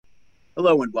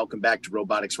Hello and welcome back to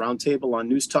Robotics Roundtable on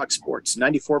News Talk Sports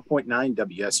 94.9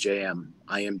 WSJM.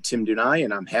 I am Tim Dunai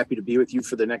and I'm happy to be with you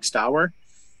for the next hour.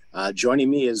 Joining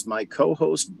me is my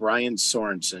co-host, Brian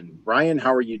Sorensen. Brian,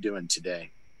 how are you doing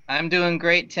today? I'm doing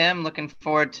great, Tim. Looking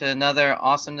forward to another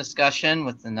awesome discussion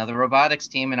with another robotics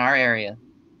team in our area.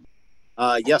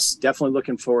 Yes, definitely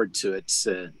looking forward to it.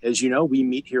 As you know, we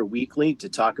meet here weekly to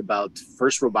talk about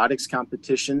FIRST robotics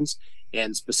competitions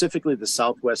and specifically the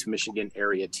Southwest Michigan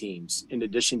area teams. In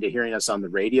addition to hearing us on the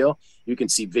radio, you can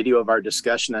see video of our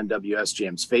discussion on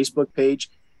WSJM's Facebook page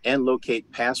and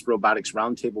locate past Robotics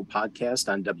Roundtable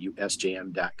podcast on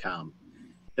WSJM.com.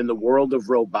 In the world of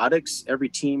robotics, every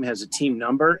team has a team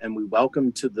number, and we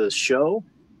welcome to the show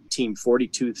Team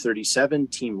 4237,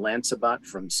 Team Lanceabot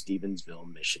from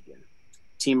Stevensville, Michigan.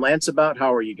 Team Lanceabot,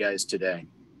 how are you guys today?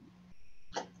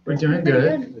 We're doing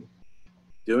good.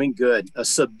 Doing good.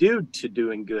 Subdued to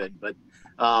doing good, but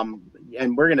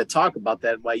and we're going to talk about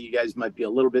that. Why you guys might be a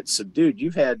little bit subdued.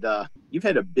 You've had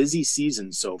a busy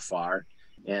season so far,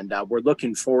 and we're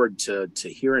looking forward to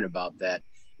hearing about that.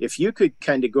 If you could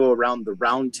kind of go around the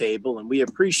round table, and we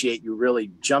appreciate you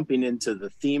really jumping into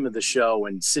the theme of the show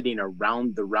and sitting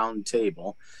around the round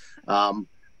table.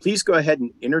 Please go ahead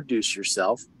and introduce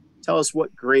yourself. Tell us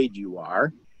what grade you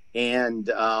are and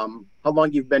how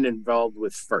long you've been involved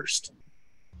with FIRST.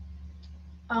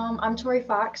 I'm Tori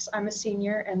Fox. I'm a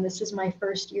senior, and this is my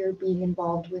first year being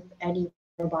involved with any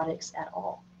robotics at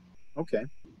all. Okay.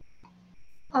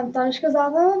 I'm Tanishka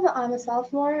Zavov. I'm a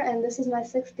sophomore, and this is my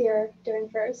 6th year doing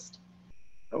FIRST.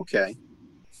 Okay.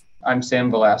 I'm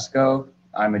Sam Velasco.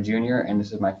 I'm a junior, and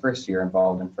this is my first year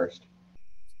involved in FIRST.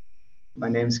 My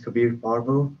name is Kabir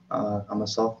Parvu. I'm a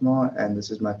sophomore, and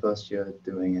this is my first year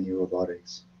doing any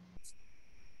robotics.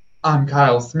 I'm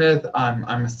Kyle Smith. I'm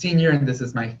a senior, and this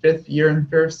is my 5th year in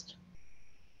FIRST.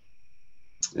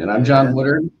 And I'm John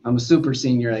Woodard. I'm a super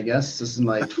senior, I guess. This is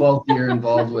my 12th year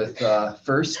involved with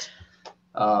FIRST.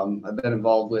 I've been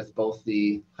involved with both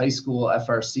the high school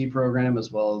FRC program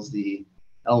as well as the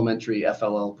elementary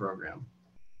FLL program.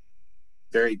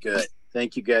 Very good.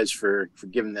 Thank you guys for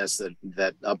giving us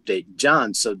that update.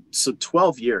 John, so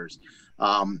 12 years.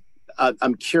 I'm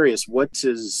curious,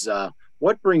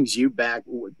 what brings you back?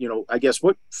 I guess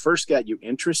what first got you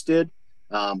interested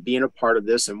being a part of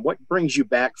this, and what brings you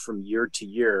back from year to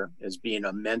year as being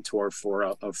a mentor for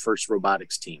a FIRST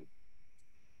robotics team?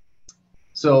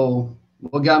 So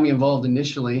what got me involved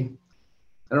initially,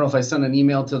 I don't know if I sent an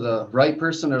email to the right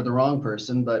person or the wrong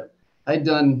person, but I'd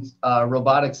done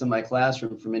robotics in my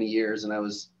classroom for many years, and I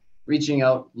was reaching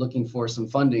out looking for some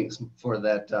funding for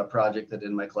that project I did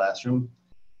in my classroom.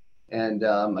 And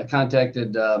I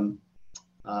contacted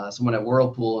someone at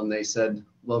Whirlpool, and they said,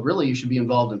 well, really, you should be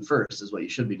involved in FIRST is what you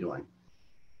should be doing.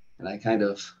 And I kind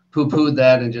of poo-pooed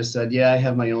that and just said, yeah, I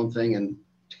have my own thing, and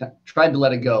tried to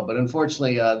let it go. But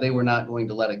unfortunately, they were not going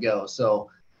to let it go. So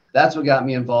that's what got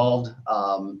me involved.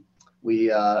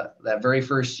 That very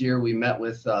first year, we met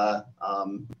with the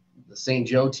St.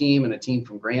 Joe team and a team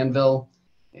from Granville.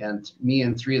 And me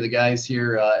and 3 of the guys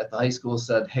here at the high school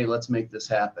said, hey, let's make this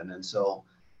happen. And so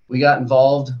we got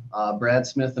involved. Brad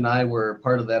Smith and I were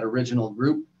part of that original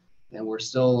group, and we're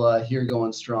still here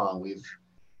going strong.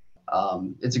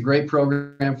 It's a great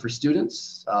program for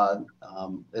students.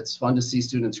 It's fun to see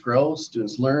students grow,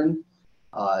 students learn.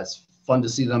 It's fun to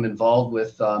see them involved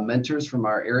with mentors from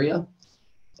our area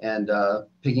and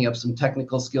picking up some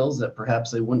technical skills that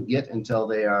perhaps they wouldn't get until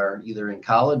they are either in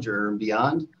college or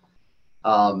beyond.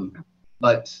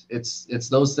 But it's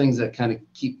those things that kind of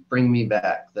keep bringing me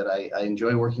back, that I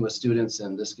enjoy working with students,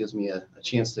 and this gives me a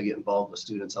chance to get involved with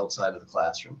students outside of the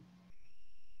classroom.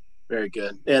 Very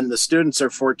good. And the students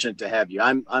are fortunate to have you.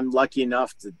 I'm lucky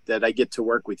enough that I get to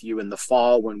work with you in the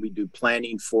fall when we do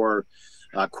planning for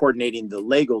coordinating the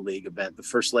Lego League event, the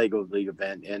first Lego League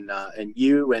event, and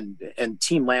you and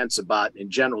Team Lanceabot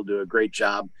in general do a great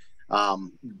job.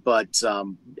 But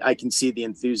I can see the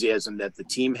enthusiasm that the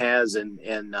team has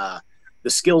and the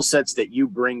skill sets that you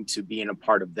bring to being a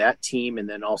part of that team, and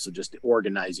then also just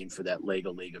organizing for that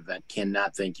Lego League event.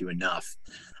 Cannot thank you enough.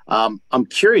 I'm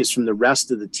curious from the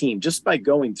rest of the team, just by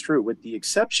going through, with the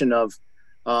exception of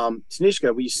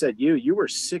Tanishka, we said you were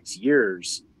 6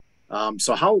 years.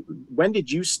 So when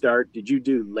did you start? Did you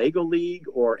do Lego League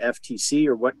or FTC,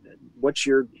 or what's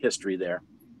your history there?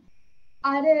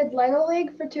 I did Lego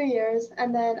League for 2 years,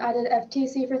 and then I did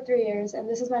FTC for 3 years, and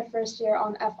this is my first year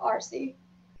on FRC.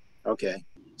 Okay,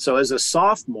 so as a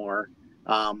sophomore,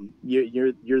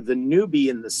 you're the newbie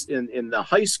in the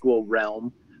high school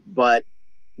realm, but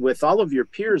with all of your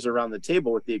peers around the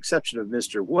table, with the exception of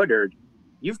Mr. Woodard,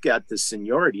 you've got the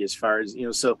seniority as far as,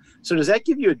 so does that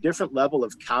give you a different level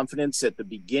of confidence at the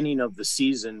beginning of the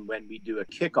season when we do a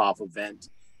kickoff event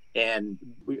and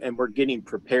we're getting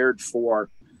prepared for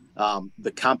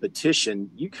the competition?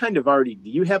 You kind of already, do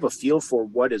you have a feel for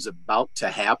what is about to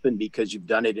happen because you've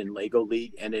done it in Lego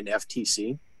League and in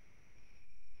FTC?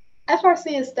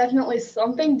 FRC is definitely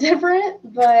something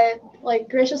different, but like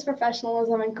gracious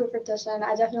professionalism and competition,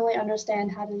 I definitely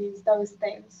understand how to use those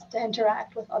things to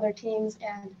interact with other teams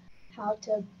and how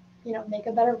to, make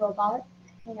a better robot,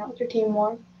 hang out with your team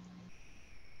more.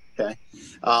 Okay.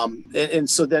 And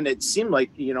so then it seemed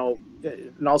like,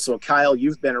 and also Kyle,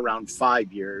 you've been around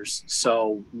 5 years,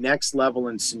 so next level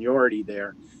in seniority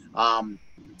there.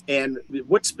 And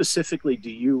what specifically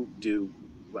do you do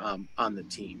on the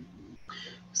team?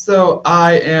 So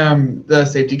I am the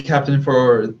safety captain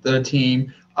for the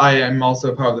team. I am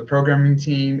also part of the programming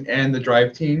team and the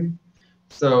drive team.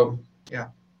 So, yeah.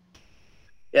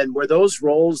 And were those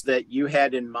roles that you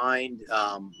had in mind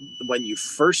when you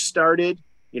first started?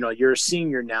 You're a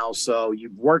senior now, so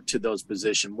you've worked to those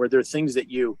positions. Were there things that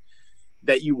you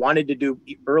wanted to do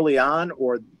early on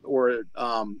or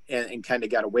and kind of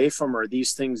got away from, or are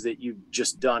these things that you've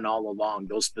just done all along,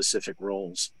 those specific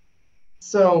roles?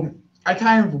 So I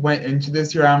kind of went into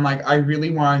this year, I'm like, I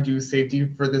really want to do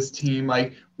safety for this team.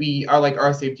 Like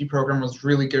our safety program was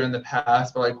really good in the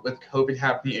past, but like with COVID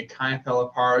happening, it kind of fell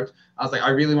apart. I was like, I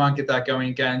really want to get that going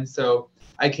again. So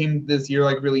I came this year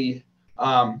like really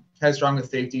headstrong with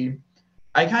safety.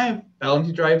 I kind of fell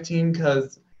into drive team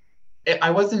because I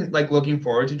wasn't like looking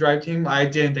forward to drive team. I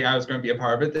didn't think I was going to be a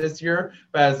part of it this year,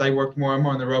 but as I worked more and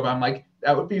more on the robot, I'm like,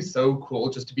 that would be so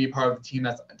cool just to be part of the team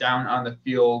that's down on the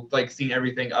field, like seeing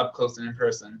everything up close and in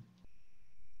person.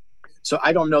 So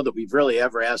I don't know that we've really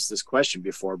ever asked this question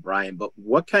before, Brian, but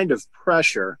what kind of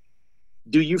pressure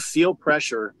do you feel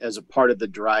as a part of the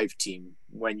drive team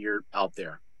when you're out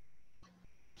there?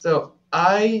 So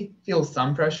I feel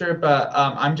some pressure, but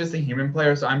I'm just a human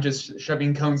player, so I'm just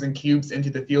shoving cones and cubes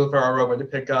into the field for our robot to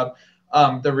pick up.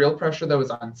 The real pressure that was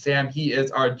on Sam, he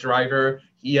is our driver.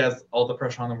 He has all the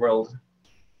pressure on the world.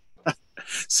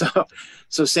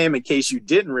 So Sam, in case you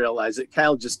didn't realize it,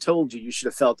 Kyle just told you should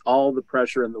have felt all the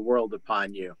pressure in the world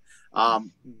upon you.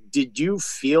 Did you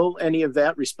feel any of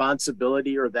that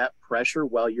responsibility or that pressure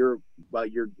while you're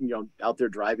out there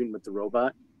driving with the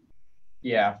robot?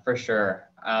 Yeah, for sure.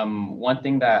 One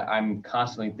thing that I'm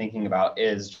constantly thinking about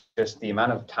is just the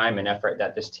amount of time and effort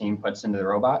that this team puts into the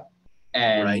robot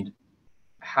and right.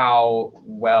 how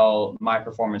well my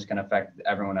performance can affect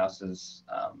everyone else's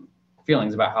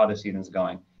feelings about how the season's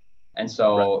going. And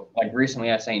so right. Like recently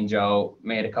at St. Joe,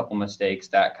 made a couple mistakes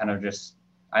that kind of just,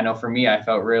 I know for me, I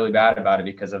felt really bad about it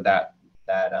because of that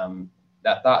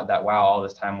thought that, wow, all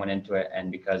this time went into it.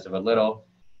 And because of a little,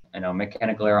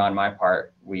 mechanical error on my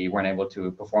part, we weren't able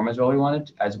to perform as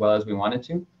well as we wanted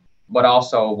to. But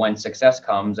also when success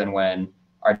comes and when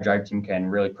our drive team can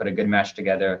really put a good match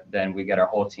together, then we get our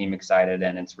whole team excited,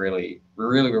 and it's really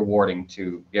rewarding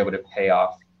to be able to pay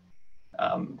off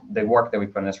the work that we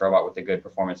put in this robot with a good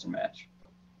performance and match.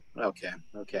 Okay.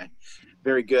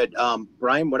 Very good.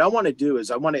 Brian, what I want to do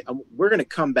is we're going to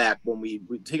come back when we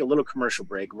take a little commercial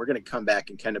break, and we're going to come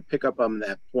back and kind of pick up on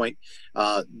that point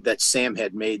that Sam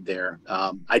had made there.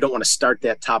 I don't want to start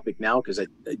that topic now because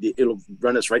it'll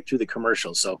run us right through the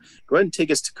commercial. So go ahead and take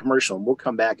us to commercial, and we'll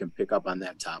come back and pick up on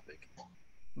that topic.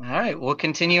 All right, we'll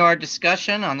continue our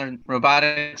discussion on the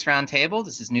Robotics Roundtable.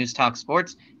 This is News Talk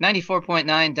Sports, 94.9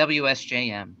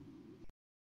 WSJM.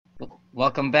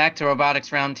 Welcome back to Robotics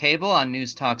Roundtable on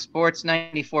News Talk Sports,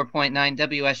 94.9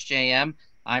 WSJM.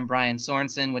 I'm Brian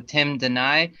Sorensen with Tim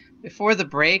Denai. Before the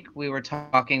break, we were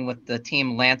talking with the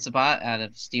team Lancebot out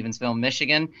of Stevensville,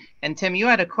 Michigan. And Tim, you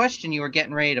had a question you were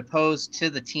getting ready to pose to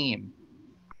the team.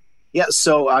 Yeah,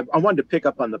 so I wanted to pick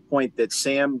up on the point that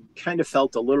Sam kind of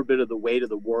felt a little bit of the weight of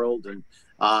the world, and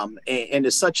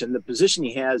as such, in the position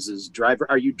he has as driver.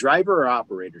 Are you driver or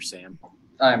operator, Sam?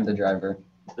 I'm the driver.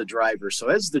 The driver. So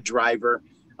as the driver,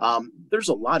 there's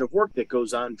a lot of work that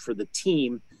goes on for the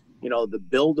team. The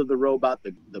build of the robot,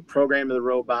 the program of the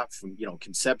robot, from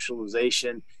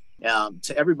conceptualization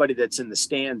to everybody that's in the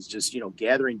stands, just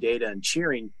gathering data and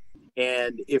cheering.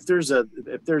 And if there's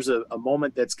a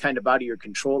moment that's kind of out of your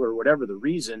control or whatever the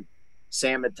reason,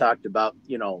 Sam had talked about,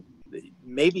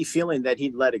 maybe feeling that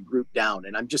he'd let a group down.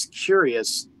 And I'm just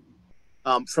curious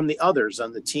from the others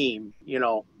on the team,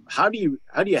 how do you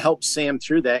help Sam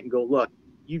through that and go, look,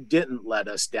 you didn't let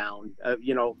us down?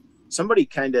 Somebody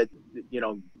kind of,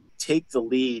 take the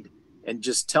lead and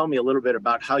just tell me a little bit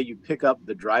about how you pick up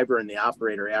the driver and the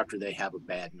operator after they have a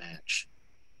bad match.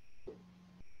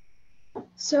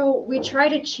 So we try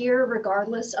to cheer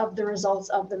regardless of the results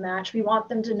of the match. We want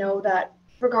them to know that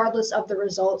regardless of the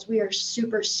results, we are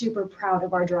super, super proud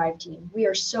of our drive team. We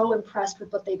are so impressed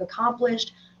with what they've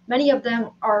accomplished. Many of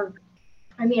them are,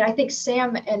 I mean, I think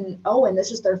Sam and Owen,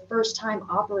 this is their first time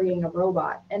operating a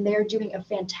robot, and they're doing a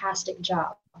fantastic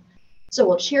job. So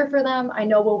we'll cheer for them. I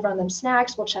know we'll run them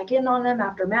snacks. We'll check in on them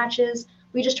after matches.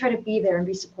 We just try to be there and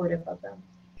be supportive of them.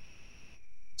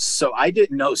 So I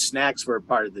didn't know snacks were a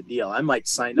part of the deal. I might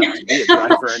sign up to be a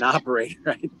driver and operator,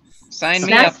 right? Sign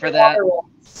me up for that.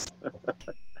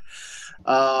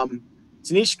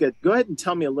 Tanishka, go ahead and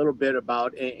tell me a little bit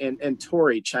about, and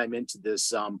Tori, chime into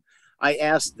this. I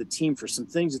asked the team for some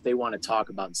things that they want to talk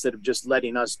about instead of just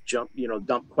letting us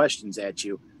dump questions at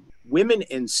you. Women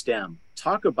in STEM,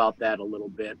 talk about that a little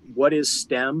bit. What is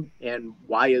STEM, and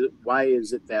why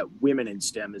is it that women in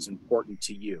STEM is important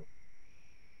to you?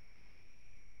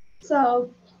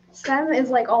 So STEM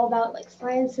is like all about like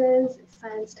sciences,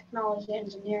 science, technology,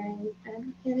 engineering,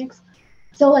 and physics.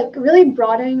 So like really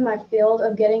broadening my field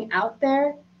of getting out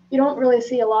there. You don't really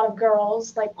see a lot of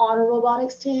girls like on a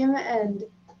robotics team, and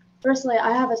personally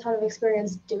I have a ton of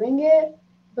experience doing it,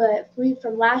 but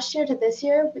from last year to this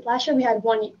year, last year we had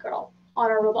one girl on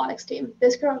our robotics team.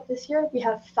 This year we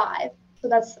have 5. So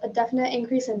that's a definite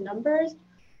increase in numbers.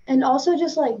 And also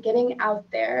just like getting out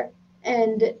there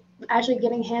and actually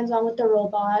getting hands-on with the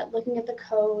robot, looking at the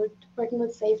code, working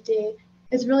with safety.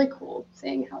 It's really cool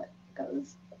seeing how it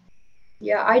goes.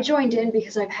 Yeah, I joined in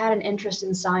because I've had an interest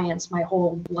in science my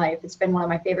whole life. It's been one of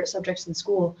my favorite subjects in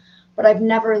school, but I've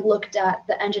never looked at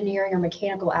the engineering or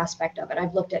mechanical aspect of it.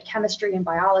 I've looked at chemistry and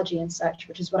biology and such,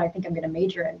 which is what I think I'm going to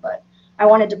major in, but I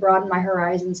wanted to broaden my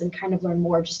horizons and kind of learn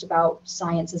more just about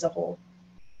science as a whole.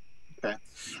 Okay.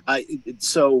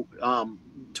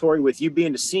 Tori, with you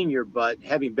being a senior, but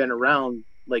having been around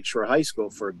Lakeshore High School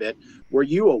for a bit, were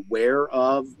you aware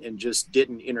of and just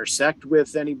didn't intersect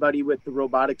with anybody with the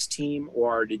robotics team,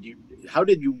 or how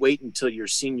did you wait until your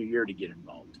senior year to get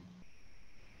involved?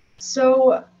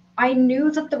 So I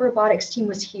knew that the robotics team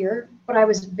was here, but I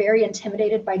was very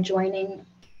intimidated by joining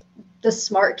the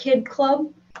Smart Kid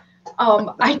Club.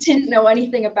 I didn't know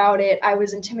anything about it. I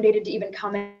was intimidated to even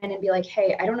come in and be like,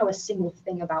 hey, I don't know a single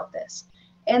thing about this.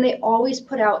 And they always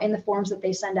put out in the forms that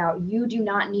they send out, you do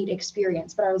not need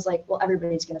experience. But I was like, well,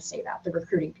 everybody's going to say that. They're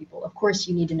recruiting people. Of course,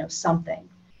 you need to know something.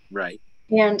 Right.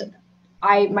 And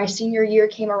my senior year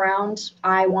came around.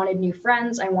 I wanted new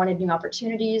friends. I wanted new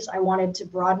opportunities. I wanted to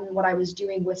broaden what I was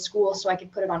doing with school so I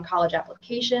could put it on college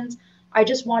applications. I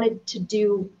just wanted to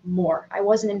do more. I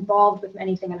wasn't involved with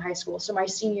anything in high school. So my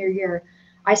senior year,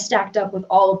 I stacked up with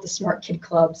all of the Smart Kid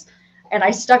clubs, and I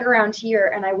stuck around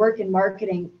here and I work in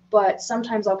marketing, but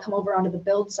sometimes I'll come over onto the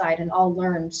build side and I'll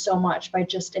learn so much by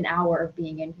just an hour of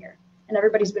being in here. And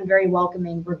everybody's been very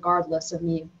welcoming regardless of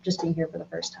me just being here for the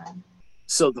first time.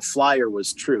 So the flyer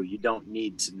was true. You don't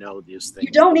need to know these things.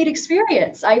 You don't need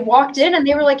experience. I walked in and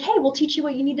they were like, hey, we'll teach you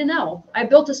what you need to know. I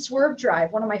built a swerve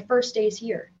drive one of my first days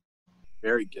here.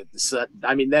 Very good.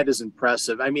 I mean, that is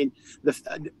impressive. I mean,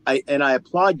 I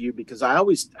applaud you because I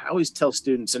always tell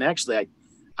students, and actually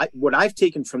what I've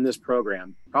taken from this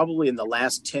program, probably in the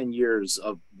last 10 years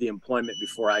of the employment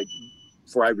before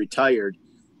I retired,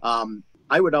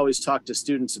 I would always talk to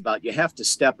students about you have to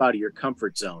step out of your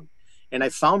comfort zone. And I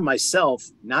found myself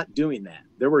not doing that.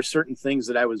 There were certain things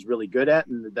that I was really good at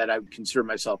and that I would consider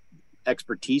myself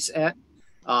expertise at.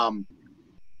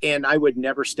 And I would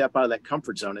never step out of that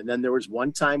comfort zone. And then there was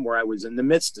one time where I was in the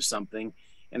midst of something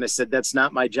and I said, that's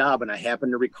not my job. And I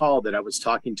happened to recall that I was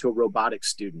talking to a robotics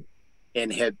student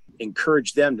and had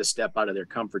encouraged them to step out of their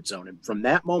comfort zone. And from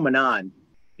that moment on,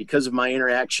 because of my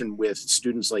interaction with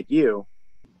students like you,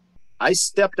 I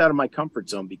stepped out of my comfort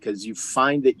zone because you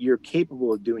find that you're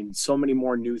capable of doing so many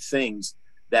more new things.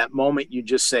 That moment you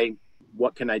just say,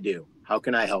 what can I do? How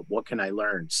can I help? What can I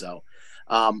learn? So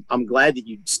I'm glad that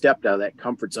you stepped out of that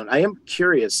comfort zone. I am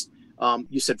curious.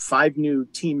 You said 5 new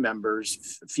team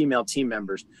members, female team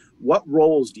members. What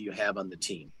roles do you have on the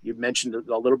team? You mentioned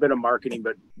a little bit of marketing,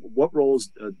 but what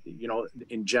roles,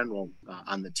 in general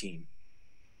on the team?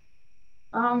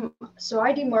 So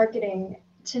I do marketing.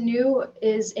 Tanu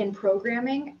is in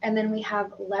programming, and then we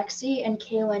have Lexi and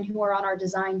Kaylin who are on our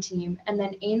design team, and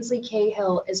then Ainsley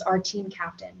Cahill is our team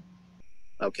captain.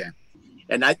 Okay.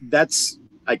 And I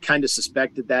kind of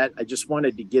suspected that. I just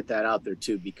wanted to get that out there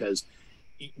too, because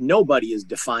nobody has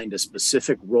defined a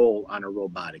specific role on a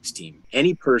robotics team.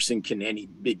 Any person can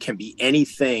be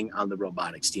anything on the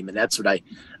robotics team. And that's what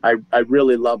I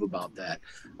really love about that.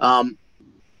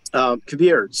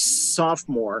 Kabir,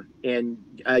 sophomore, and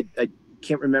I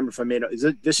can't remember if I made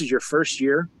it. This is your first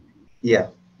year? Yeah,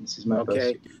 this is my first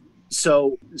year.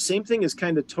 So same thing as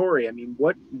kind of Tori. I mean,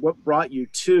 what brought you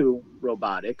to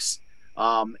robotics?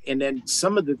 And then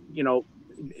some of the,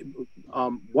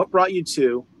 what brought you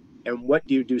to, and what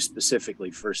do you do specifically,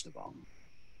 first of all?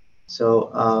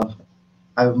 So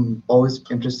I'm always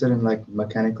interested in like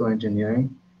mechanical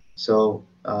engineering. So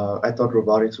I thought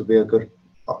robotics would be a good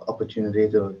opportunity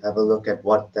to have a look at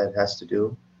what that has to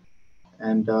do.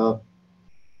 And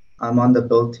I'm on the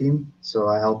build team, so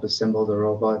I help assemble the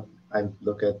robot. I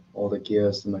look at all the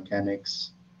gears, the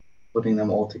mechanics, putting them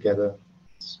all together.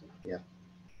 Yeah.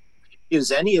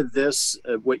 Is any of this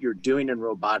what you're doing in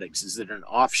robotics? Is it an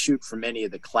offshoot from any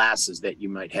of the classes that you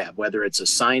might have, whether it's a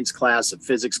science class, a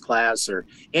physics class, or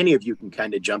any of you can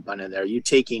kind of jump on in there? Are you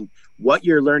taking what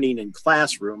you're learning in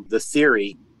classroom, the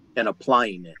theory, and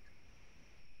applying it?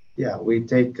 Yeah, we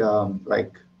take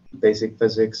like basic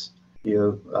physics.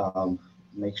 You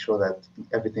make sure that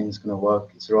everything's going to work.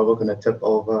 Is the robot going to tip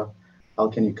over? How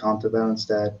can you counterbalance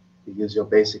that? You use your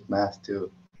basic math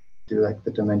to do like the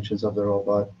dimensions of the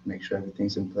robot, make sure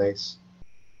everything's in place.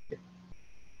 Yeah.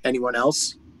 Anyone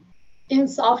else? In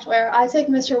software, I take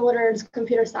Mr. Woodard's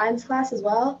computer science class as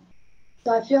well.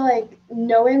 So I feel like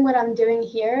knowing what I'm doing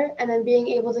here and then being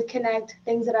able to connect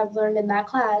things that I've learned in that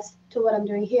class to what I'm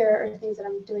doing here, or things that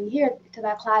I'm doing here to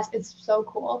that class, it's so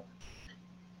cool.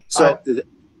 So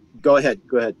go ahead.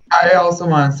 I also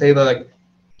want to say that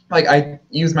like I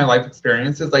use my life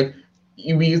experiences. Like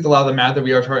we used a lot of the math that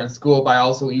we are taught in school, but I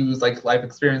also use like life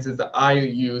experiences that I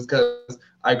use because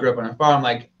I grew up on a farm.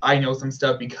 Like I know some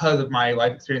stuff because of my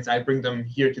life experience. And I bring them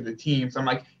here to the team. So I'm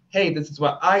like, hey, this is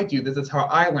what I do. This is how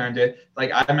I learned it.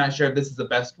 Like I'm not sure if this is the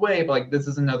best way, but like this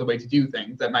is another way to do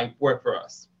things that might work for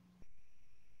us.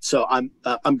 So I'm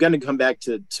going to come back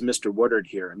to Mr. Woodard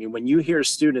here. I mean, when you hear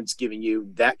students giving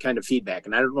you that kind of feedback,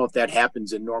 and I don't know if that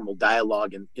happens in normal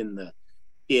dialogue in the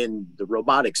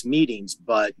robotics meetings,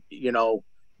 but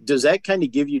does that kind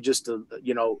of give you just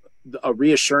a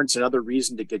reassurance, another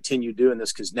reason to continue doing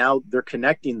this? Because now they're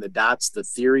connecting the dots, the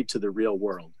theory to the real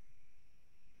world.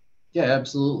 Yeah,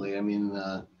 absolutely. I mean,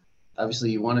 obviously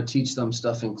you want to teach them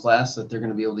stuff in class that they're going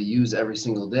to be able to use every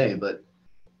single day, but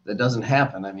that doesn't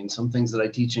happen. I mean, some things that I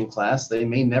teach in class, they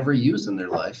may never use in their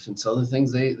life, and some other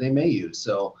things they may use.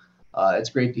 So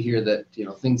it's great to hear that,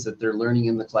 things that they're learning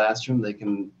in the classroom, they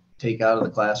can take out of the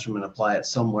classroom and apply it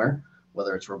somewhere,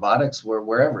 whether it's robotics or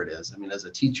wherever it is. I mean, as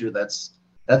a teacher, that's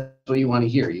what you want to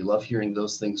hear. You love hearing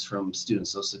those things from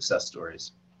students, those success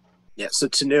stories. Yeah. So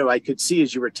Tanu, I could see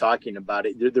as you were talking about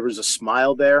it, there was a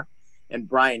smile there. And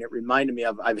Brian, it reminded me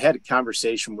of, I've had a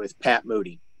conversation with Pat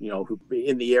Moody, who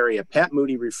in the area. Pat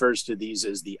Moody refers to these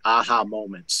as the aha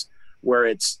moments, where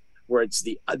it's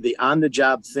the on the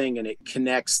job thing, and it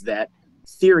connects that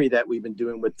theory that we've been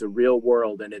doing with the real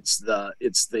world, and it's the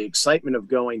excitement of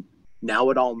going, now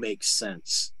it all makes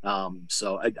sense.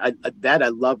 So I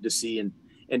love to see,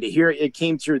 and to hear it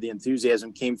came through. The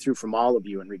enthusiasm came through from all of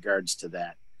you in regards to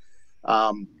that.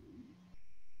 I'm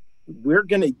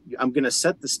gonna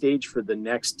set the stage for the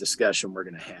next discussion we're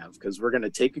gonna have, because we're gonna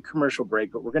take a commercial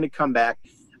break, but we're gonna come back.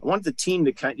 I want the team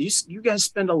to you guys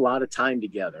spend a lot of time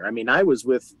together. I mean, I was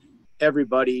with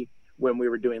everybody when we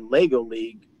were doing Lego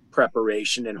League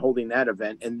preparation and holding that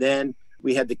event, and then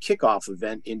we had the kickoff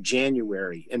event in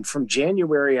January. And from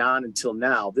January on until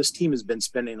now, this team has been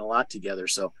spending a lot together.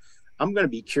 So I'm going to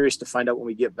be curious to find out when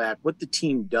we get back what the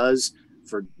team does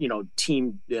for,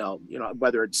 team,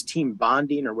 whether it's team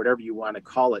bonding or whatever you want to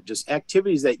call it, just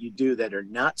activities that you do that are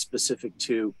not specific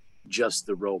to just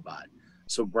the robot.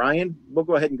 So Brian, we'll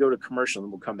go ahead and go to commercial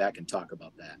and we'll come back and talk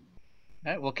about that.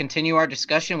 All right, we'll continue our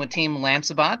discussion with Team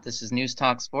Lamsabot. This is News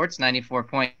Talk Sports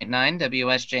 94.9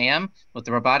 WSJM with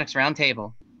the Robotics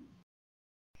Roundtable.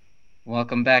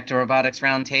 Welcome back to Robotics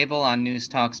Roundtable on News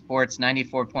Talk Sports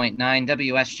 94.9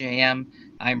 WSJM.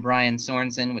 I'm Brian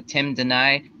Sorensen with Tim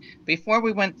Denai. Before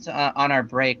we went on our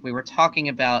break, we were talking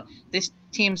about this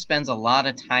team spends a lot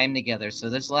of time together, so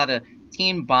there's a lot of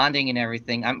team bonding and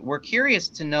everything. We're curious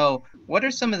to know, what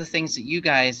are some of the things that you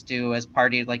guys do as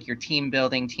part of like your team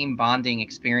building, team bonding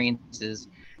experiences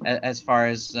as far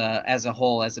as a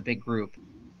whole, as a big group?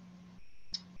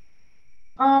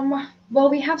 Well,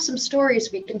 we have some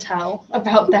stories we can tell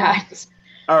about that.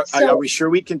 Are we sure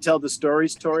we can tell the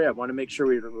stories, Tori? I want to make sure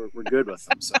we're good with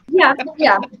them. So. Yeah.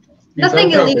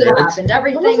 Nothing illegal happened.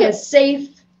 Everything is safe.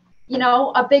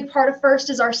 A big part of FIRST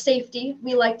is our safety.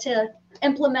 We like to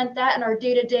implement that in our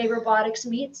day-to-day robotics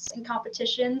meets and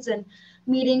competitions and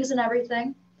meetings and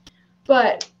everything.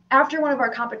 But after one of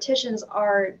our competitions,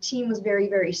 our team was very,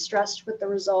 very stressed with the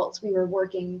results. We were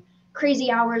working crazy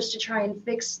hours to try and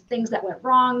fix things that went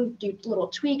wrong, do little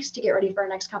tweaks to get ready for our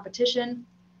next competition.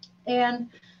 And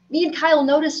me and Kyle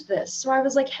noticed this. So I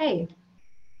was like, hey,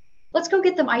 let's go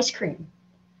get them ice cream.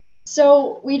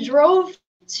 So we drove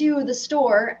to the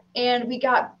store and we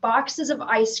got boxes of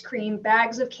ice cream,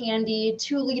 bags of candy,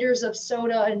 2 liters of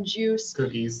soda and juice,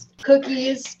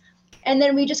 Cookies. And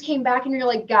then we just came back and we were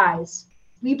like, guys,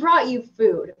 we brought you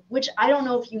food, which I don't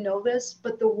know if you know this,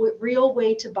 but the real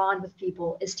way to bond with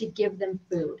people is to give them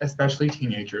food. Especially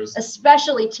teenagers.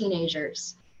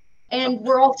 And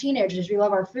we're all teenagers. We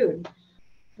love our food.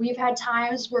 We've had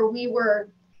times where we were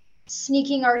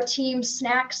sneaking our team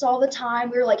snacks all the time.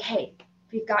 We were like, hey,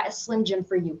 we've got a Slim Jim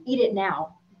for you. Eat it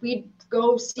now. We'd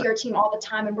go see our team all the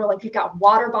time and we're like, we've got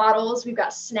water bottles. We've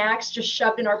got snacks just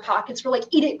shoved in our pockets. We're like,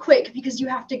 eat it quick because you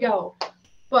have to go.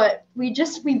 But we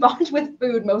bond with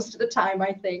food most of the time,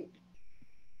 I think.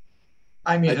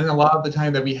 I mean, and a lot of the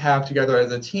time that we have together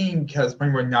as a team, because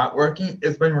when we're not working,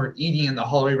 is when we're eating in the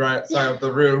hallway right outside of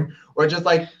the room. Or just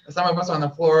like some of us are on the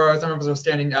floor, some of us are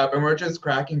standing up, and we're just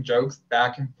cracking jokes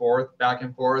back and forth.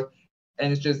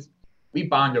 And it's just, we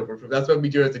bond over food. That's what we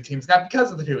do as a team. It's not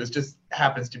because of the food, it just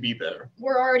happens to be there.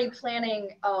 We're already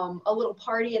planning a little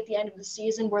party at the end of the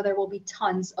season where there will be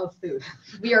tons of food.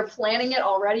 We are planning it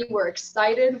already. We're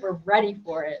excited. We're ready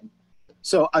for it.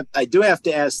 So I do have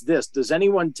to ask this. Does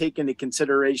anyone take into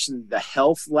consideration the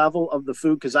health level of the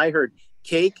food? Because I heard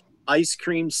cake, ice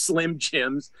cream, Slim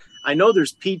Jims. I know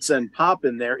there's pizza and pop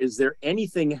in there. Is there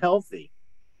anything healthy?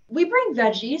 We bring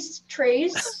veggies,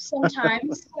 trays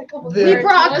sometimes. We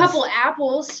brought a couple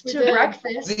apples to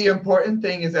breakfast. The important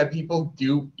thing is that people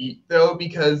do eat, though,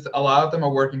 because a lot of them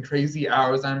are working crazy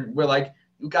hours, and we're like,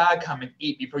 you gotta come and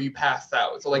eat before you pass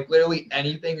out. So, like, literally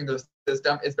anything in the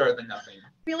system is better than nothing.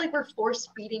 I feel like we're force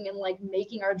feeding and like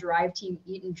making our drive team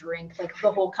eat and drink, like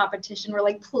the whole competition. We're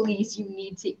like, please, you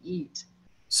need to eat.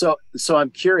 So I'm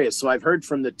curious. So I've heard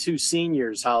from the 2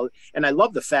 seniors how, and I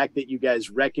love the fact that you guys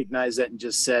recognize that and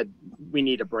just said, we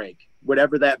need a break,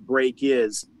 whatever that break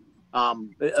is, a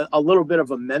little bit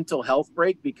of a mental health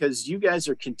break, because you guys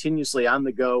are continuously on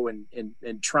the go and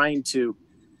trying to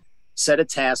set a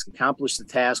task, accomplish the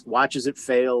task, watch as it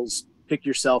fails, pick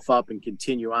yourself up and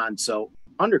continue on. So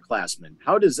underclassmen,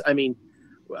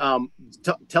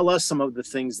 tell us some of the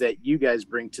things that you guys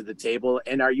bring to the table,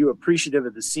 and are you appreciative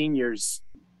of the seniors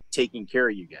taking care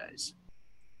of you guys?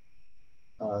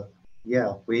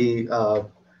 Yeah, we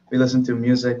listen to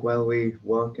music while we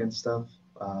work and stuff.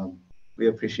 We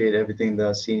appreciate everything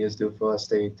the seniors do for us.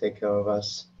 They take care of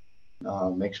us,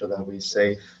 make sure that we're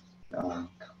safe,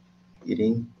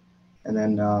 eating, and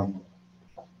then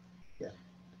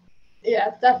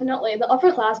Yeah, definitely. The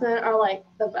upperclassmen are like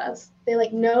the best. They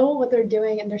like know what they're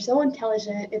doing and they're so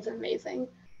intelligent. It's amazing.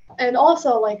 And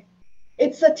also like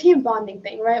it's a team bonding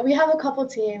thing, right? We have a couple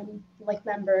team like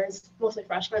members, mostly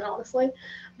freshmen, honestly,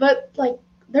 but like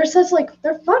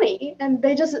they're funny and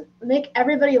they just make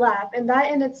everybody laugh. And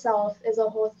that in itself is a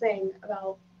whole thing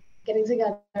about getting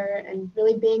together and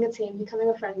really being a team, becoming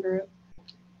a friend group.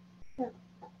 Yeah.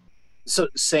 So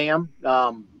Sam,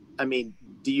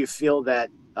 do you feel that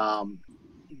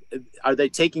are they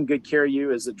taking good care of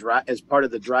you as part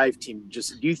of the drive team?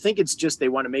 Do you think it's just they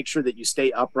want to make sure that you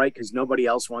stay upright because nobody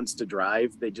else wants to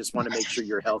drive? They just want to make sure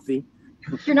you're healthy.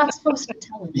 You're not supposed to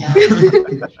tell them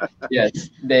that. Yes,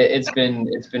 it's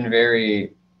been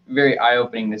very, very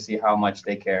eye-opening to see how much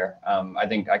they care. I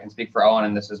think I can speak for Owen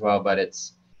in this as well, but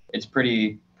it's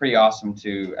pretty awesome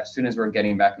to, as soon as we're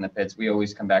getting back in the pits, we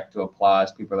always come back to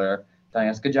applause. People are telling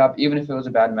us good job, even if it was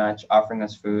a bad match, offering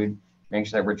us food, making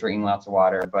sure that we're drinking lots of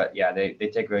water. But yeah, they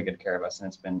take really good care of us, and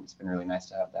it's been really nice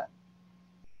to have that.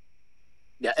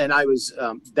 Yeah, and I was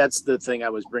that's the thing I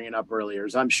was bringing up earlier.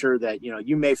 Is I'm sure that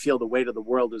you may feel the weight of the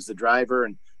world as the driver,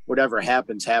 and whatever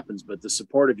happens, but the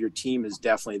support of your team is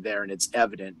definitely there, and it's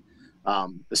evident.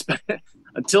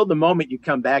 Until the moment you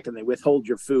come back and they withhold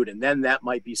your food, and then that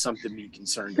might be something to be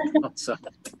concerned about. So,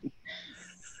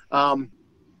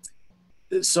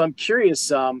 so I'm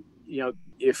curious.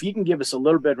 If you can give us a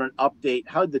little bit of an update,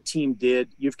 how the team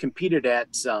did. You've competed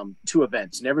at 2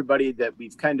 events, and everybody that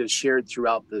we've kind of shared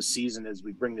throughout the season as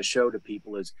we bring the show to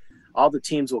people is all the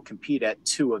teams will compete at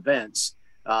 2 events.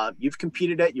 You've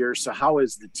competed at yours, so how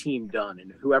has the team done?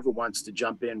 And whoever wants to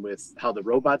jump in with how the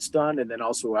Robots done, and then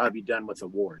also how have you done with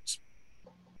awards?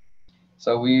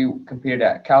 So we competed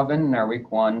at Calvin in our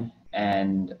week 1,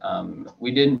 and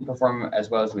we didn't perform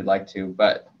as well as we'd like to,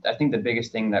 but I think the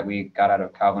biggest thing that we got out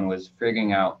of Calvin was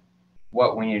figuring out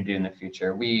what we need to do in the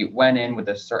future. We went in with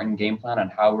a certain game plan on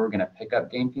how we were going to pick up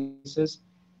game pieces,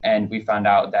 and we found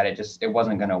out that it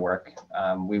wasn't going to work.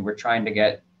 We were trying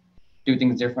to do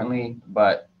things differently,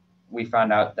 but we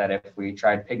found out that if we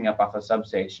tried picking up off a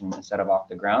substation instead of off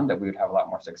the ground, that we would have a lot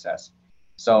more success.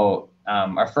 So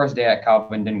our first day at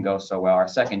Calvin didn't go so well. Our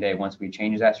second day, once we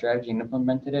changed that strategy and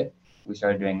implemented it, we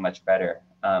started doing much better.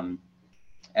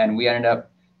 And we ended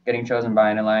up getting chosen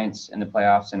by an alliance in the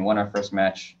playoffs and won our first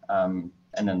match, and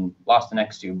then lost the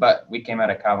next two. But we came out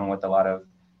of Calvin with a lot of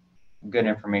good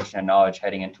information and knowledge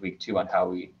heading into week 2 on how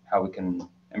we can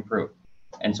improve.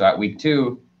 And so at week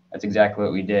 2, that's exactly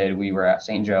what we did. We were at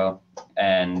St. Joe,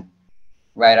 and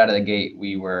right out of the gate,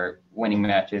 we were winning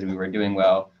matches. We were doing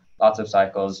well, lots of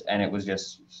cycles, and it was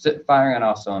just firing on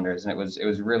all cylinders. And it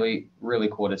was really, really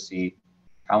cool to see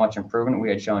how much improvement we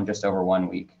had shown just over 1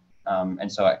 week.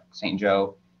 And so at St.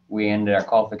 Joe, we ended our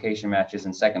qualification matches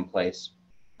in second place.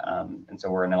 And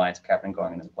so we're an alliance captain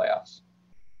going into the playoffs.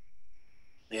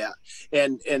 Yeah,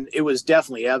 and it was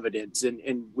definitely evident.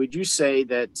 And would you say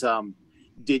that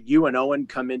did you and Owen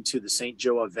come into the St.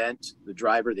 Joe event, the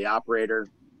driver, the operator,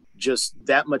 just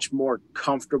that much more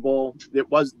comfortable? It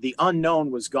was, the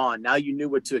unknown was gone. Now you knew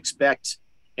what to expect,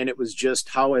 and it was just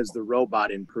how has the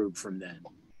robot improved from then?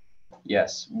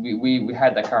 Yes, we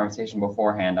had that conversation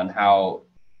beforehand on how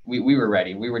we were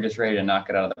ready. We were just ready to knock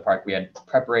it out of the park. We had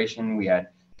preparation. We had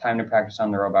time to practice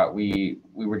on the robot. We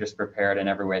were just prepared in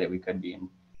every way that we could be,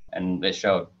 and it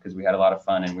showed because we had a lot of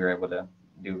fun and we were able to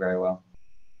do very well.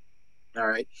 All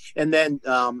right. And then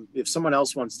if someone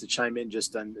else wants to chime in,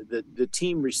 just on the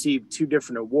team received 2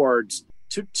 different awards,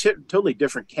 two totally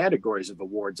different categories of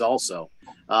awards also.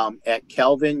 At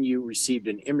Kelvin, you received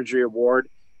an imagery award.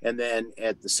 And then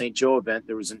at the St. Joe event,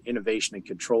 there was an innovation and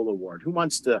control award. Who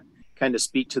wants to kind of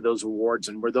speak to those awards?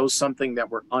 And were those something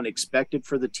that were unexpected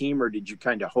for the team, or did you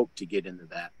kind of hope to get into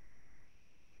that?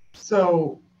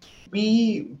 So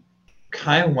we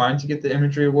kind of wanted to get the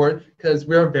imagery award because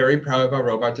we're very proud of our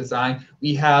robot design.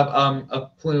 We have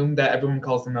a plume that everyone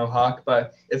calls the Mohawk,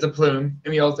 but it's a plume.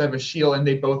 And we also have a shield, and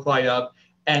they both light up.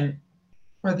 And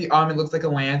with the arm, it looks like a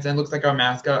lance, and it looks like our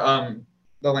mascot,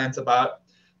 the Lancebot.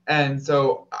 And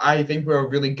so I think we're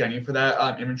really gunning for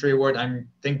that imagery award. I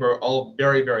think we're all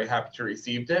very, very happy to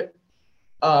receive it.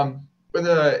 For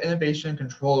the Innovation and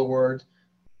Control Award,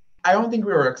 I don't think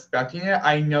we were expecting it.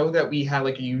 I know that we had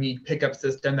like a unique pickup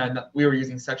system that we were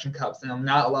using suction cups, and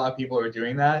not a lot of people are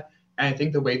doing that. And I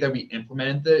think the way that we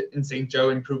implemented it in St. Joe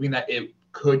and proving that it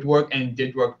could work and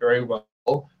did work very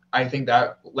well, I think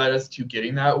that led us to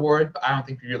getting that award. But I don't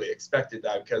think we really expected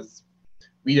that because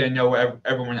we didn't know what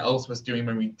everyone else was doing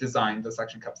when we designed the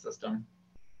suction cup system.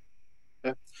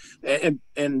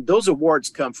 And those awards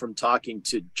come from talking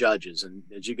to judges. And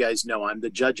as you guys know, I'm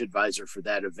the judge advisor for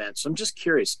that event. So I'm just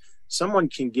curious, someone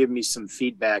can give me some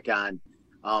feedback on,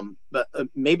 but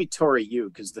maybe Tori, you,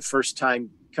 because the first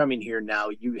time coming here now,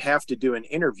 you have to do an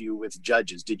interview with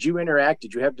judges. Did you interact?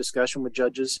 Did you have discussion with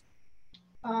judges?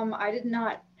 I did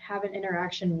not have an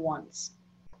interaction once.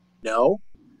 No?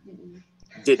 Mm-mm.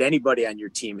 Did anybody on your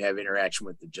team have interaction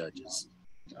with the judges?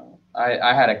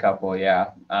 I had a couple,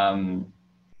 yeah.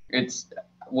 It's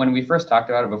when we first talked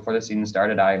about it before the season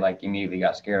started, I like immediately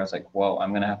got scared. I was like, whoa,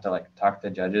 I'm gonna have to like talk to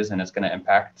judges, and it's gonna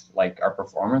impact like our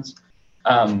performance.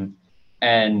 And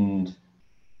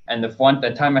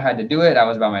the time I had to do it, I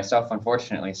was by myself,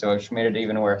 unfortunately, so it made it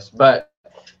even worse. But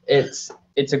it's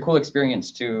a cool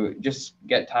experience to just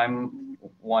get time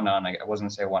one-on. I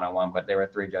wasn't gonna say one-on-one, but there were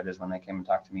 3 judges when they came and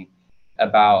talked to me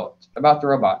about the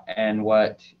robot and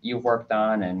what you've worked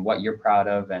on and what you're proud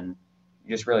of, and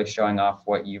just really showing off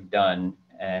what you've done,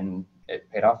 and it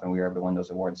paid off and we were able to win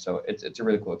those awards. So it's a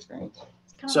really cool experience.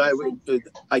 So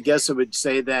I guess I would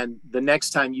say then the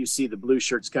next time you see the blue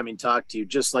shirts coming talk to you,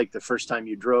 just like the first time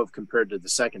you drove compared to the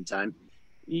second time,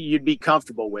 you'd be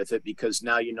comfortable with it because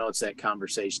now you know it's that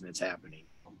conversation that's happening.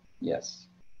 Yes,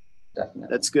 definitely.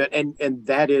 That's good. And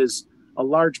that is a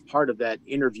large part of that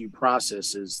interview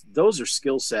process. Is those are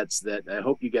skill sets that I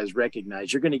hope you guys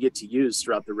recognize you're going to get to use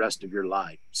throughout the rest of your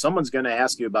life. Someone's going to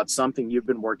ask you about something you've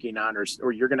been working on,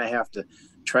 or you're going to have to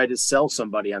try to sell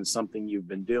somebody on something you've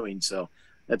been doing. So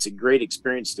that's a great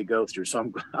experience to go through. So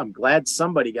I'm glad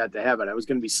somebody got to have it. I was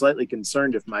going to be slightly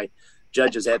concerned if my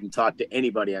judges hadn't talked to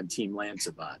anybody on Team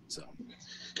Lancebot. So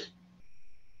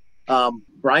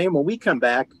Brian, when we come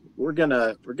back, we're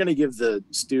gonna give the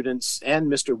students and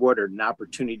Mr. Woodard an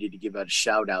opportunity to give a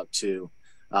shout out to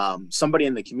somebody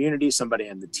in the community, somebody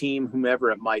on the team, whomever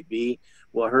it might be.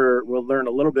 We'll learn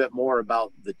a little bit more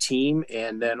about the team,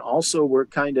 and then also we're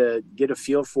kind of get a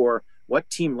feel for what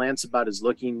Team Lancebot is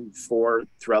looking for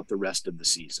throughout the rest of the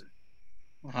season.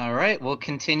 All right, we'll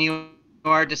continue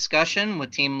our discussion with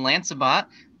Team Lancebot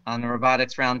on the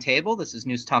Robotics Roundtable. This is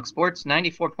News Talk Sports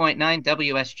 94.9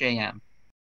 WSJM.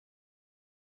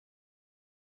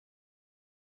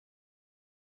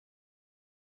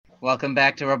 Welcome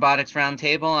back to Robotics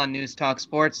Roundtable on News Talk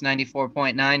Sports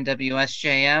 94.9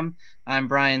 WSJM. I'm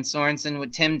Brian Sorensen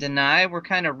with Tim Denai. We're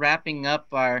kind of wrapping up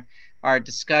our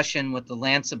discussion with the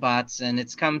Lanceabots, and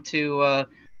it's come to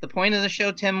the point of the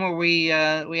show, Tim, where we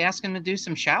ask them to do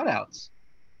some shout outs.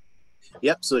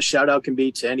 Yep. So a shout out can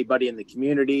be to anybody in the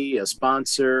community, a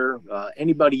sponsor,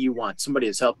 anybody you want. Somebody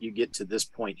has helped you get to this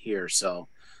point here. So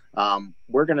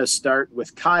we're going to start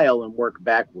with Kyle and work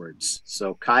backwards.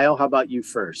 So Kyle, how about you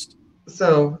first?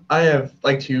 So I have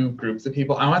like two groups of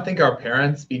people. I want to thank our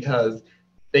parents because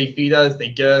they feed us, they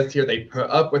get us here, they put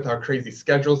up with our crazy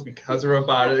schedules because of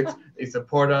robotics. They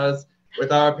support us.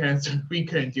 Without our parents, we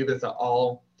couldn't do this at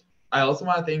all. I also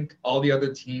want to thank all the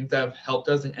other teams that have helped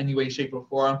us in any way, shape, or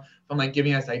form, from like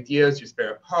giving us ideas to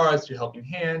spare parts to helping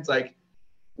hands. Like,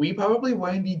 we probably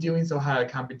wouldn't be doing so high at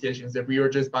competitions if we were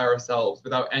just by ourselves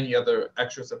without any other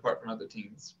extra support from other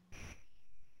teams.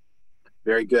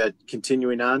 Very good.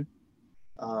 Continuing on.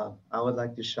 I would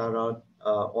like to shout out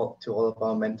to all of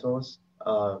our mentors,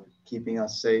 keeping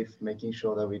us safe, making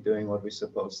sure that we're doing what we're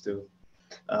supposed to.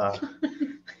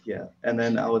 Yeah, and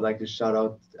then I would like to shout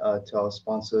out to our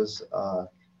sponsors,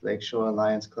 Lakeshore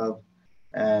Alliance Club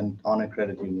and Honor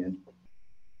Credit Union.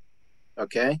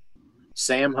 Okay.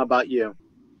 Sam, how about you?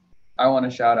 I want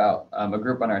to shout out a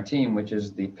group on our team, which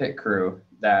is the pit crew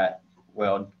that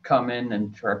will come in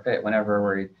and to our pit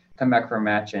whenever we come back from a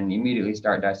match and immediately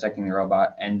start dissecting the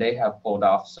robot. And they have pulled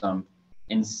off some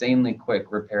insanely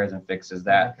quick repairs and fixes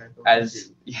that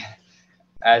as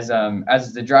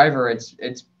the driver,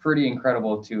 it's pretty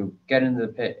incredible to get into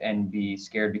the pit and be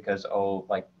scared because,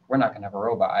 we're not going to have a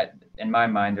robot. In my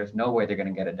mind, there's no way they're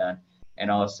going to get it done. And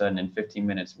all of a sudden in 15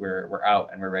 minutes, we're out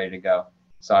and we're ready to go.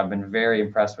 So I've been very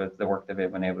impressed with the work that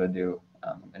they've been able to do.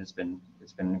 And it's been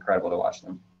incredible to watch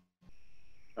them.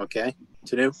 Okay.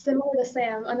 Tanu? Similar to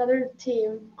Sam, another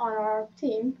team on our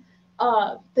team,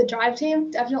 the drive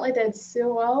team definitely did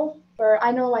so well.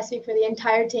 I know I speak for the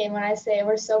entire team when I say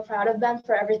we're so proud of them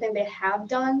for everything they have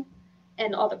done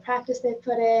and all the practice they've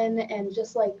put in and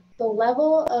just like the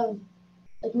level of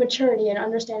like maturity and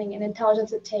understanding and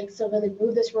intelligence it takes to really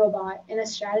move this robot in a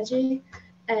strategy.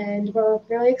 And we're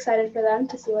really excited for them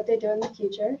to see what they do in the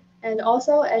future. And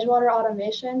also Edgewater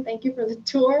Automation, thank you for the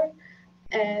tour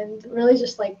and really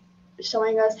just like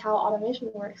showing us how automation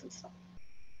works and stuff.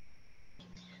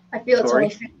 I feel it's only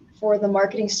fair for the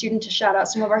marketing student to shout out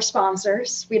some of our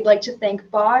sponsors. We'd like to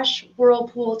thank Bosch,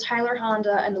 Whirlpool, Tyler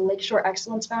Honda, and the Lakeshore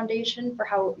Excellence Foundation for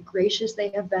how gracious they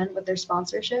have been with their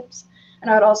sponsorships. And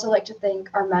I would also like to thank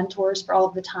our mentors for all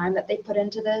of the time that they put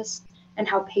into this and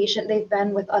how patient they've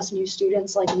been with us new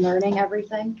students, like learning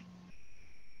everything.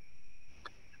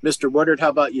 Mr. Woodard, how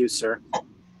about you, sir?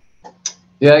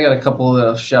 Yeah, I got a couple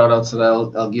of shout outs that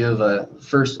I'll give.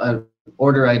 First,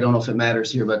 order, I don't know if it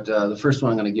matters here, but the first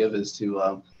one I'm going to give is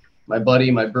to my buddy,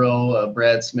 my bro,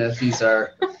 Brad Smith. He's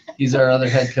our other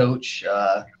head coach.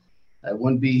 I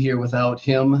wouldn't be here without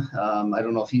him. I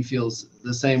don't know if he feels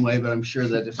the same way, but I'm sure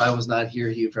that if I was not here,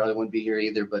 he probably wouldn't be here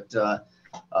either. But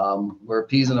we're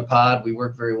peas in a pod. We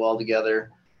work very well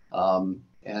together.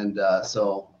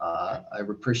 So I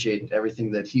appreciate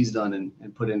everything that he's done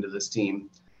and put into this team.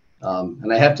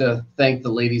 And I have to thank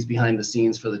the ladies behind the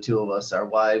scenes for the two of us, our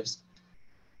wives.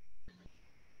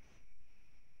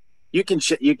 You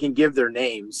can give their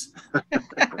names.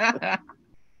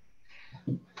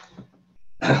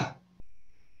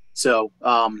 So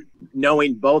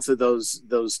knowing both of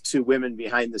those two women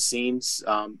behind the scenes,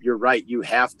 you're right. You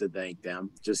have to thank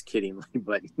them. Just kidding,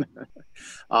 but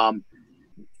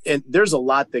and there's a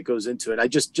lot that goes into it. I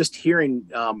just hearing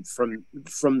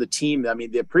from the team. I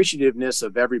mean, the appreciativeness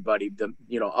of everybody.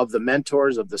 Of the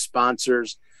mentors, of the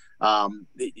sponsors.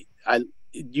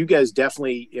 You guys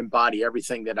definitely embody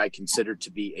everything that I consider to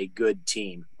be a good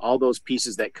team. All those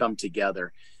pieces that come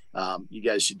together. You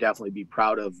guys should definitely be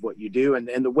proud of what you do and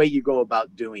the way you go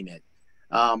about doing it.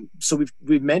 So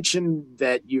we've mentioned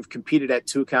that you've competed at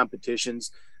 2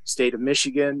 competitions. State of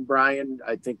Michigan, Brian,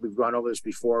 I think we've gone over this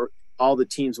before. All the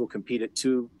teams will compete at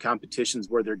 2 competitions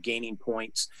where they're gaining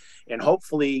points and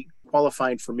hopefully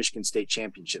qualifying for Michigan State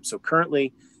Championship. So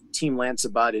currently, Team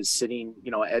Lanceabot is sitting,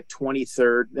 at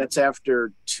 23rd. That's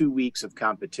after 2 weeks of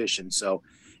competition. So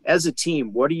as a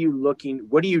team, what do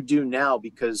you do now?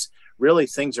 Because really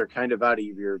things are kind of out of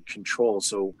your control.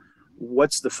 So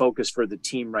what's the focus for the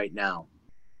team right now?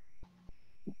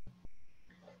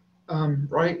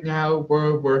 Right now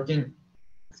we're working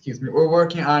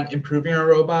on improving our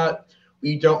robot.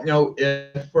 We don't know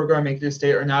if we're going to make it to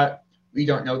state or not. We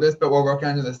don't know this, but we're working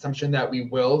on the assumption that we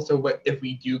will. So if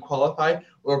we do qualify,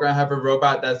 we're going to have a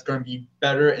robot that's going to be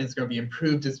better and it's going to be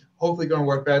improved. It's hopefully going to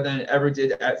work better than it ever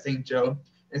did at St. Joe.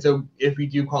 And so if we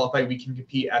do qualify, we can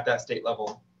compete at that state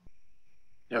level.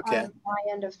 Okay. On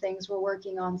my end of things, we're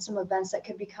working on some events that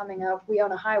could be coming up. We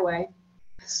own a highway,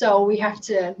 so we have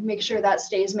to make sure that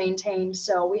stays maintained.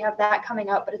 So we have that coming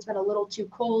up, but it's been a little too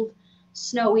cold,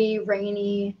 snowy,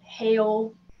 rainy,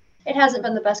 hail. It hasn't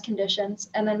been the best conditions.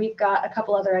 And then we've got a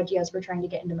couple other ideas we're trying to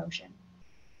get into motion.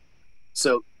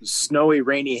 So snowy,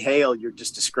 rainy, hail, you're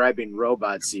just describing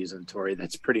robot season, Tori.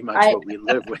 That's pretty much what we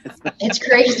live with. It's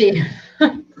crazy.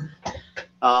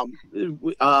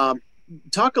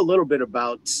 Talk a little bit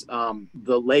about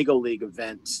the Lego League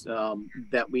event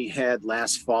that we had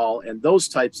last fall and those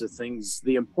types of things,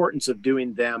 the importance of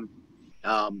doing them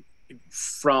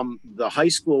from the high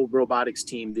school robotics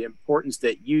team, the importance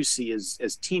that you see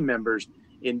as team members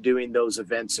in doing those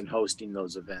events and hosting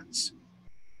those events.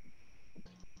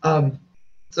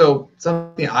 So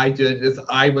something I did is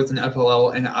I was an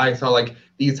FLL and I saw like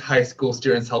these high school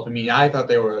students helping me. I thought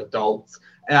they were adults.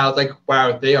 And I was like,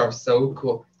 wow, they are so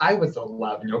cool. I was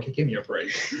 11. Okay, give me a break.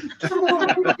 I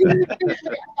thought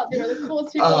they were the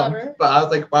coolest people ever. But I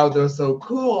was like, wow, they're so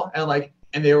cool.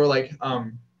 And they were like,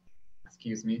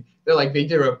 excuse me. They're like, they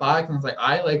did robotics. And I was like,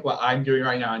 I like what I'm doing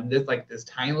right now in this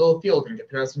tiny little field in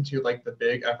comparison to like the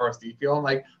big FRC field. And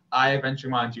like, I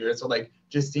eventually want to do it. So like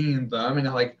just seeing them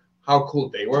and like how cool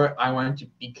they were, I wanted to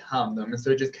become them. And so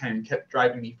it just kind of kept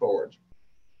driving me forward.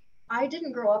 I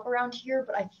didn't grow up around here,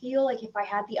 but I feel like if I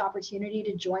had the opportunity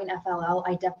to join FLL,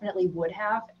 I definitely would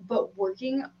have. But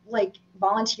working, like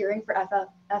volunteering for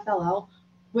FLL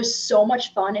was so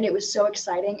much fun and it was so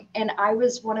exciting. And I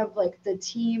was one of like the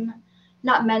team,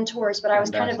 not mentors, but I was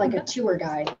kind of like a tour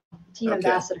guide, team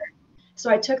ambassador. So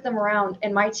I took them around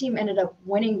and my team ended up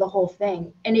winning the whole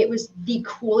thing. And it was the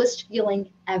coolest feeling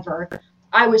ever.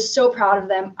 I was so proud of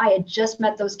them. I had just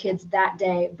met those kids that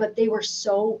day, but they were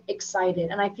so excited.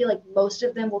 And I feel like most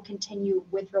of them will continue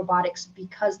with robotics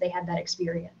because they had that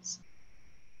experience.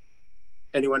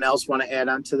 Anyone else want to add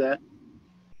on to that?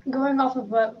 Going off of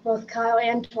what both Kyle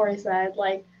and Tori said,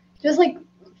 like, just like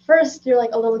first you're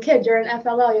like a little kid, you're an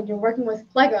FLL, and you're working with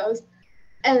Legos.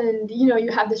 And, you know,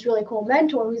 you have this really cool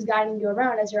mentor who's guiding you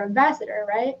around as your ambassador,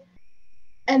 right?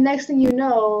 And next thing you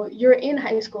know, you're in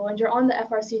high school and you're on the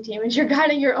FRC team and you're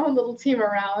guiding your own little team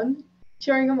around,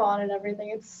 cheering them on and everything.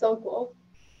 It's so cool.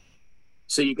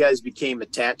 So you guys became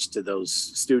attached to those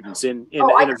students in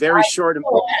a very short.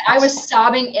 I was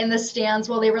sobbing in the stands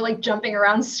while they were like jumping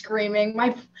around, screaming.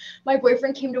 My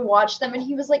boyfriend came to watch them and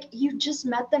he was like, "You just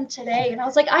met them today." And I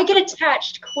was like, "I get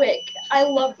attached quick. I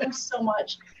love them so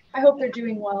much. I hope they're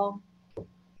doing well."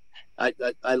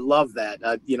 I love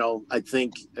that. You know, I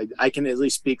think I can at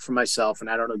least speak for myself,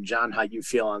 and I don't know, John, how you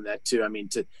feel on that too. I mean,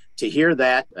 to hear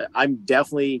that, I'm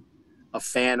definitely a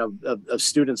fan of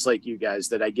students like you guys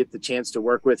that I get the chance to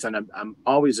work with, and I'm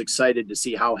always excited to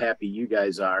see how happy you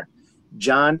guys are.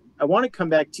 John, I want to come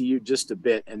back to you just a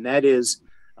bit, and that is,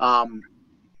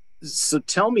 so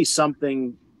tell me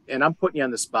something, and I'm putting you on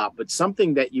the spot, but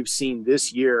something that you've seen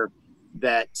this year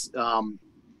that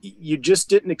you just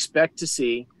didn't expect to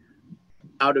see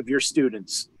out of your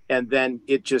students, and then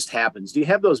it just happens. Do you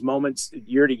have those moments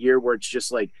year to year where it's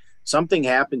just like something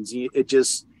happens,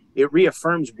 it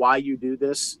reaffirms why you do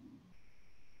this?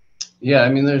 Yeah, I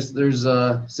mean, there's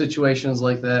situations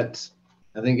like that,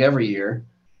 I think, every year.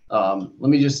 Let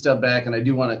me just step back, and I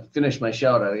do want to finish my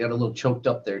shout out. I got a little choked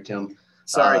up there, Tim.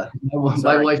 Sorry.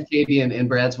 My wife Katie and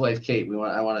Brad's wife Kate.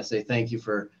 I want to say thank you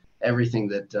for everything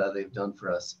that they've done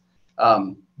for us.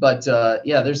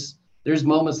 Yeah, there's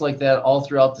moments like that all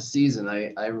throughout the season.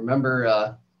 I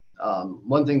remember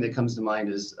one thing that comes to mind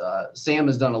is Sam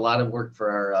has done a lot of work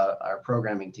for our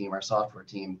programming team, our software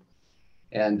team.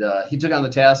 And he took on the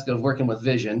task of working with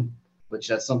vision, which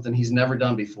that's something he's never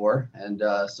done before. And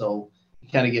so you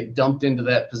kind of get dumped into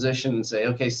that position and say,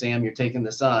 okay, Sam, you're taking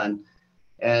this on.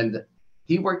 And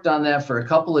he worked on that for a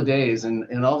couple of days.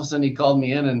 And all of a sudden he called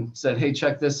me in and said, hey,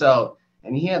 check this out.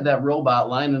 And he had that robot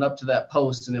lining up to that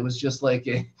post. And it was just like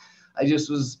I just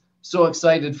was so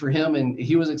excited for him, and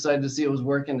he was excited to see it was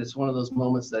working. It's one of those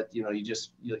moments that, you know,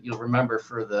 you'll remember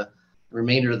for the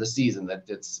remainder of the season, that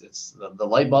it's the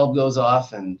light bulb goes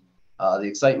off, and the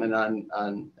excitement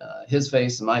on his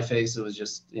face and my face. It was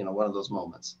just, you know, one of those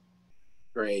moments.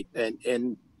 Great.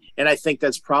 And I think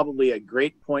that's probably a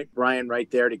great point, Brian,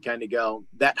 right there, to kind of go,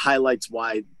 that highlights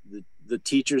why the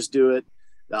teachers do it,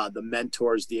 the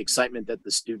mentors, the excitement that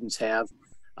the students have.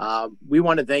 We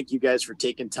want to thank you guys for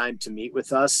taking time to meet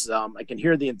with us. I can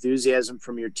hear the enthusiasm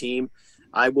from your team.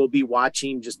 I will be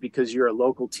watching just because you're a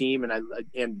local team,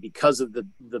 and because of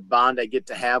the bond I get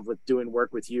to have with doing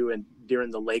work with you and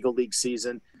during the Lego League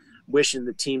season. Wishing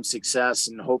the team success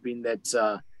and hoping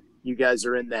that you guys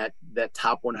are in that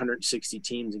top 160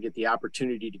 teams and get the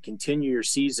opportunity to continue your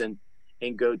season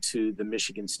and go to the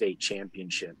Michigan State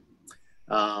Championship.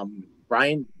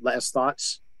 Brian, last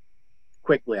thoughts?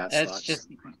 Quick last It's thoughts. just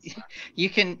you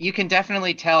can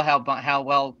definitely tell how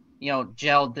well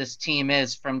gelled this team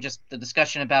is from just the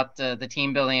discussion about the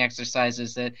team building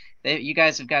exercises. That you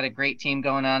guys have got a great team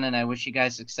going on, and I wish you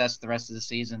guys success the rest of the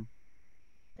season.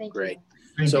 Thank Great.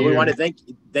 you. So we want to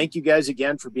thank you guys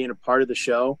again for being a part of the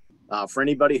show. For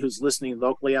anybody who's listening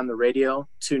locally on the radio,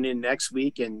 tune in next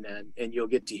week and you'll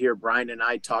get to hear Brian and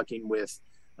I talking with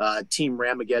Team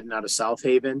Ramageddon out of South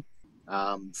Haven.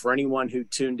 For anyone who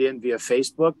tuned in via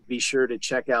Facebook, be sure to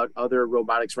check out other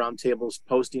Robotics Roundtables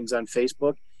postings on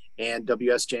Facebook and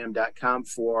WSJM.com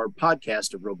for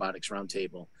podcast of Robotics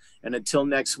Roundtable. And until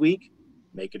next week,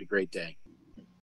 make it a great day.